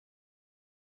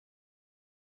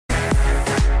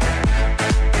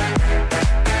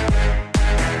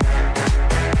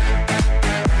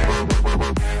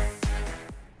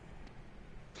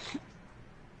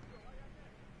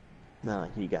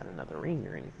he got another ring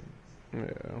or anything.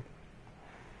 Yeah.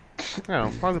 No,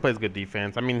 as long as he plays good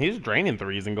defense. I mean, he's draining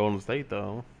threes in Golden State,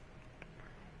 though.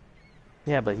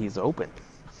 Yeah, but he's open.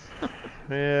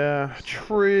 Yeah,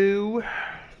 true.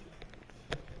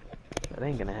 That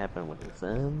ain't gonna happen with the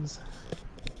Suns.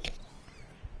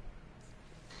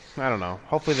 I don't know.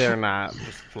 Hopefully they're not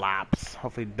just flops.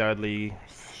 Hopefully Dudley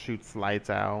shoots lights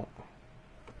out.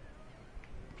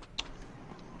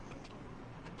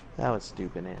 That was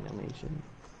stupid animation.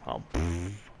 Oh,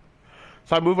 pfft.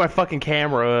 So I moved my fucking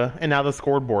camera, and now the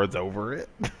scoreboard's over it.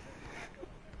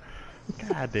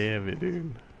 God damn it,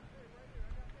 dude.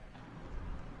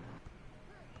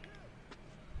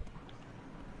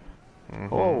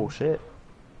 Oh shit.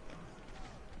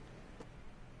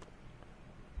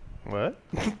 What?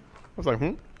 I was like,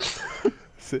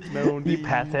 Sitting on You these.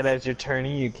 pass it as you're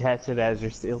turning, you catch it as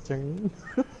you're still turning.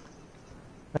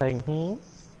 Like,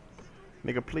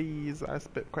 Nigga, please, I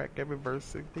spit crack every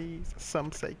verse of these.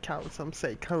 Some say Khaled, some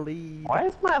say Khalid. why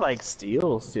is my like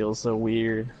steal so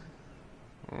weird?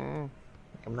 Mm.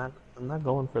 I'm not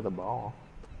going for the ball.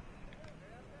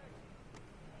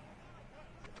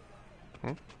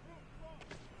 Hmm?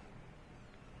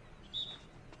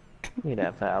 Need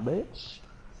that foul, bitch.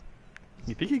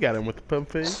 You think he got him with the pump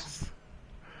face?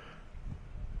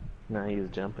 No, he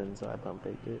was jumping, so I pump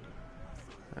faked it.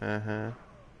 Uh-huh.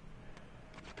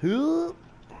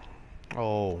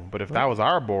 Oh, but if that was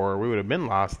our board, we would have been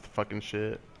lost fucking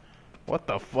shit. What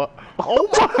the fuck? Oh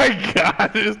my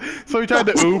god! So he tried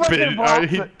to oop it.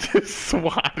 He just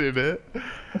swatted it.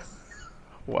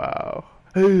 Wow.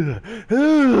 Oh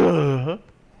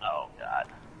god.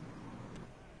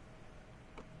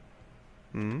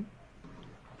 Hmm?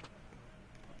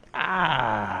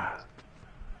 Ah.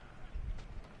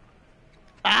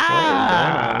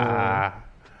 Ah.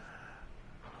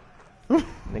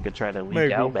 Nigga try to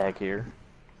leak out back here.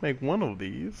 Make one of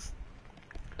these.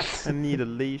 I need a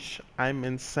leash. I'm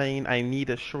insane. I need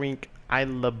a shrink. I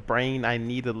love brain. I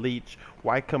need a leech.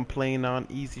 Why complain on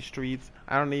easy streets?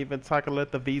 I don't even talk. I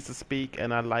let the visa speak.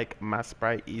 And I like my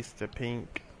Sprite Easter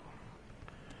pink.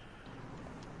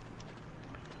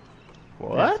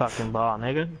 What? That fucking ball,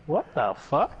 nigga. What the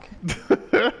fuck?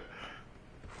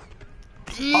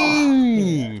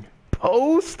 Dang!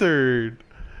 Postered.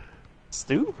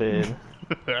 Stupid.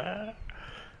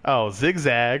 Oh, Zig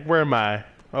Zag. Where am I?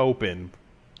 Open.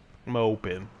 I'm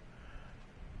open.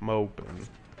 I'm open.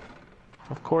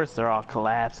 Of course they're all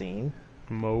collapsing.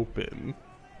 I'm open.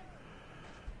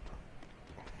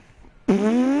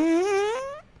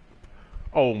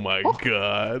 Oh my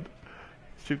god.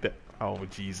 Shoot that. Oh,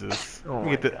 Jesus. Oh Let me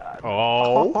my get the. god.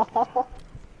 Oh.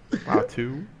 Wow,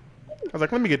 two. I was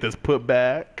like, let me get this put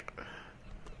back.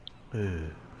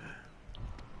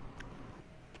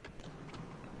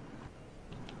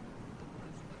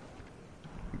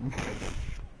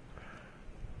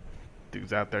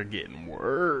 Dude's out there getting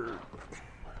word.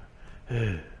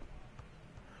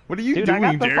 What are you Dude, doing,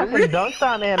 I got the Jeremy? fucking dunked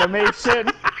on animation.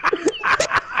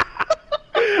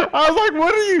 I was like,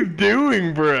 what are you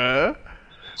doing, bruh?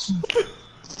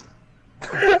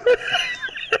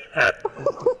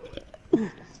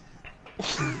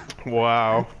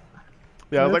 Wow.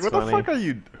 Yeah, I was like, That's what the funny. fuck are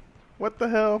you... What the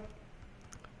hell?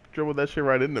 Dribbled that shit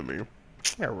right into me.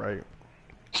 Yeah, right.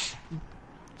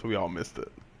 So we all missed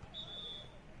it.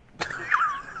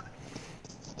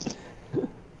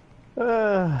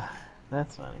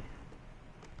 That's funny.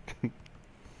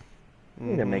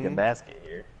 Need to make a basket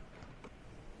here.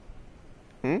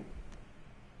 Hmm?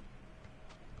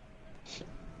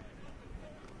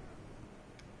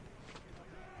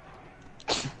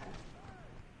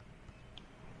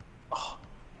 Oh,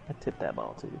 I tipped that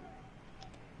ball too.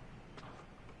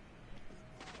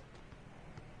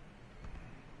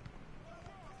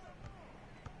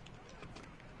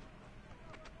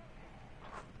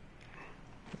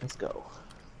 Let's go.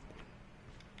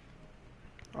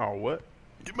 Oh, what?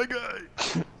 Get my guy!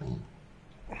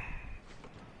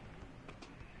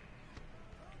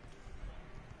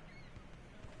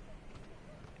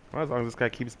 Well, as long as this guy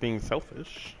keeps being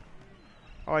selfish.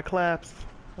 Oh, I collapsed.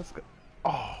 Let's go.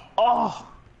 Oh. Oh!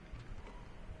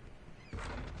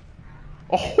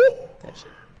 Oh! That shit.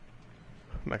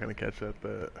 I'm not gonna catch that,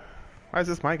 but... Why is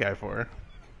this my guy for?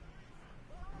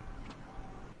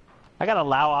 I gotta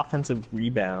allow offensive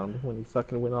rebound when he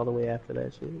fucking went all the way after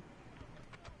that shit.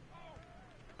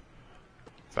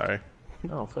 Sorry.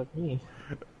 Oh, fuck me.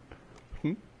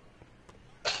 Hmm?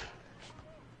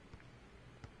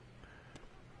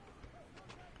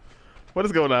 What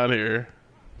is going on here?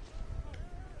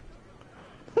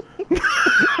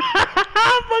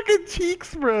 Fucking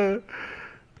cheeks, bro.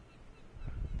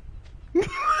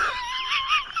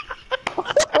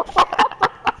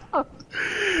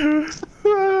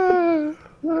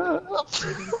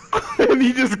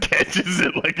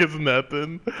 it's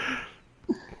nothing.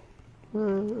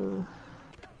 Hmm?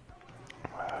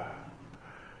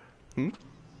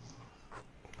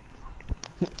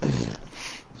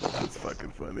 That's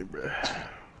fucking funny, bro.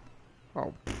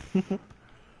 Oh.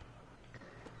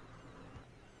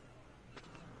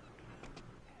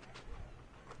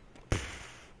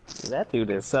 That dude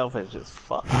is selfish as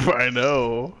fuck. I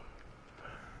know.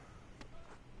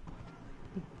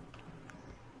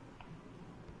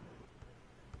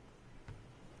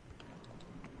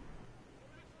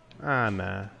 Ah,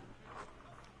 nah.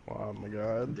 Oh my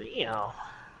god. Damn.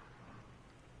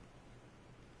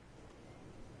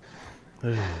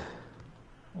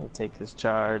 I'll take this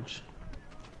charge.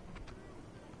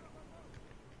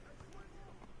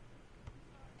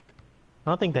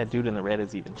 I don't think that dude in the red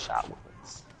is even shot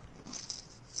once.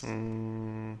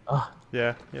 Oh,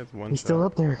 Yeah, he has one he's shot. still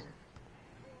up there.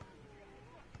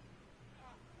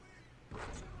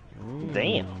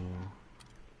 Damn.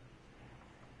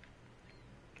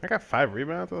 I got 5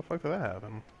 rebounds. How the fuck did that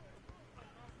happen?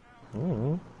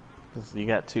 You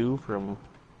got 2 from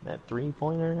that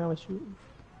 3-pointer I was shooting.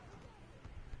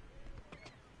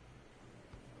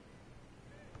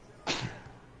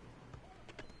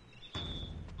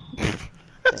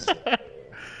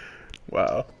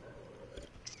 Wow.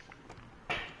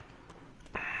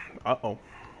 Uh-oh.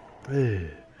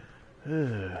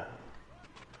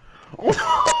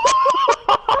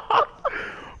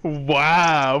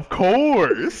 Wow, of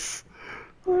course.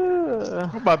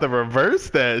 I'm about to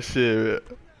reverse that shit.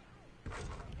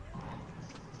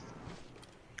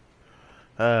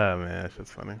 Oh man, that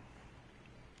shit's funny.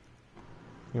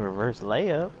 You reverse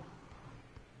layup.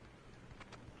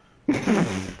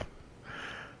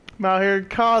 I'm out here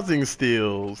causing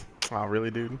steals. Oh, really,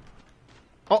 dude?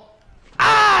 Oh!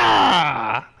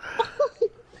 Ah!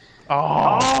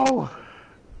 Oh!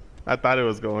 I thought it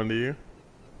was going to you.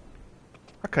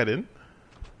 I cut in.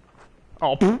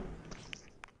 Oh.